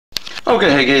Okay,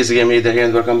 hey guys, again Media here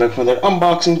and welcome back for another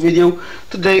unboxing video.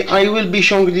 Today I will be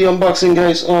showing the unboxing,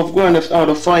 guys, of Grand Theft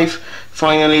Auto 5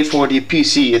 finally for the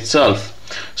PC itself.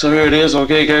 So here it is.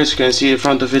 Okay guys, you can see in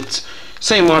front of it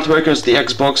same artwork as the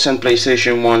Xbox and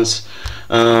PlayStation 1's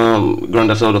Grand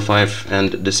Theft Auto 5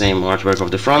 and the same artwork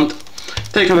of the front.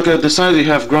 Take a look at the side, we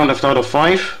have Grand Theft Auto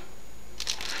 5.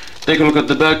 Take a look at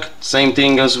the back, same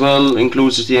thing as well,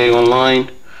 includes GTA Online.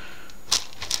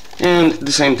 And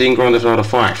the same thing, Grand Theft Auto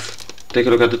 5. Take a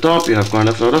look at the top, you have Grand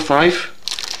Theft Auto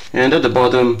 5, and at the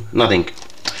bottom, nothing.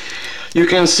 You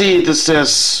can see it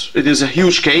says it is a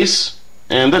huge case,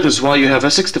 and that is why you have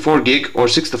a 64 gig or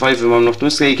 65 if I'm not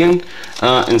mistaken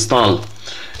installed.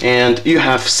 And you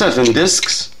have 7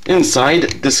 discs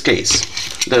inside this case.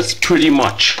 That's pretty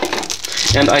much.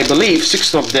 And I believe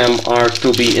 6 of them are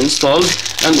to be installed,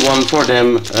 and one for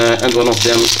them, and one of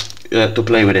them to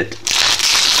play with it.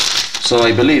 So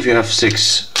I believe you have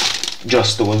 6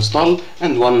 just to install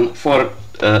and one for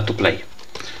to play.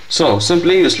 So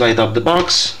simply you slide up the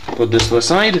box, put this to the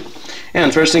side,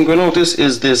 and first thing we notice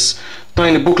is this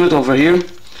tiny booklet over here,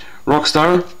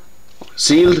 Rockstar,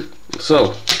 sealed.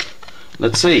 So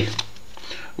let's see,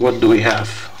 what do we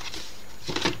have?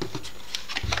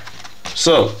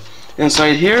 So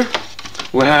inside here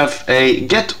we have a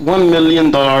get $1 million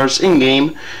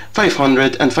in-game,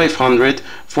 500 and 500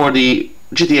 for the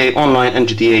GTA Online and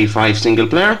GTA 5 single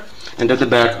player. And at the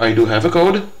back I do have a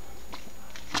code.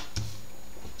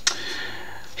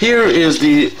 Here is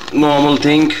the normal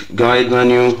thing, guide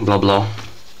menu, blah blah.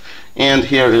 And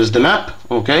here is the map,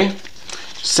 okay?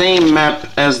 Same map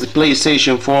as the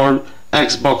PlayStation 4,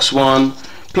 Xbox One,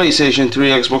 PlayStation 3,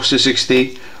 Xbox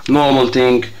 360, normal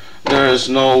thing. There is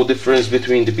no difference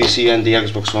between the PC and the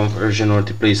Xbox One version or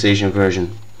the PlayStation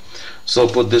version. So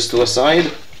put this to a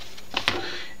side.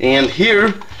 And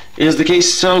here is the case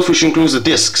itself, which includes the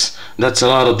discs. That's a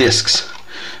lot of discs.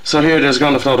 So here there's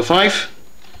Grand Theft Auto 5,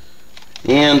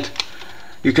 and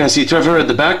you can see Trevor at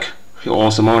the back,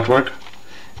 awesome artwork.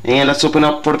 And let's open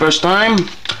up for the first time.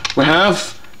 We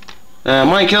have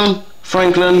Michael,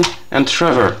 Franklin, and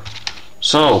Trevor.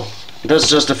 So that's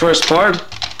just the first part,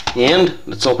 and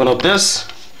let's open up this.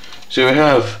 So we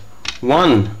have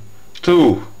 1,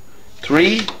 2,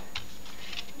 3.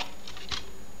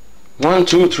 1,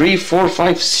 2, 3, 4,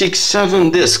 5, 6,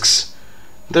 7 discs.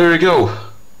 There you go.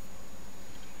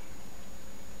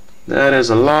 That is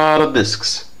a lot of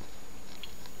discs.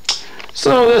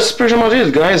 So that's pretty much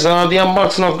it, guys. The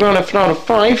unboxing of Grand Theft Auto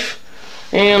 5.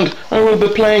 And I will be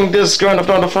playing this Grand Theft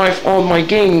Auto 5 on my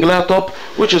gaming laptop,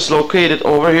 which is located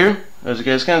over here, as you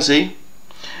guys can see.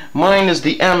 Mine is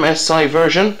the MSI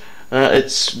version.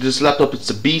 This laptop, it's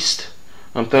a beast.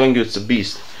 I'm telling you, it's a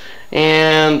beast.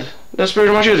 And that's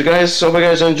pretty much it, guys. So hope you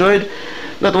guys enjoyed.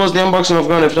 That was the unboxing of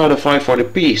Grand Theft Auto 5 for the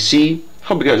PC.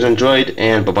 Hope you guys enjoyed,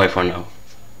 and bye bye for now.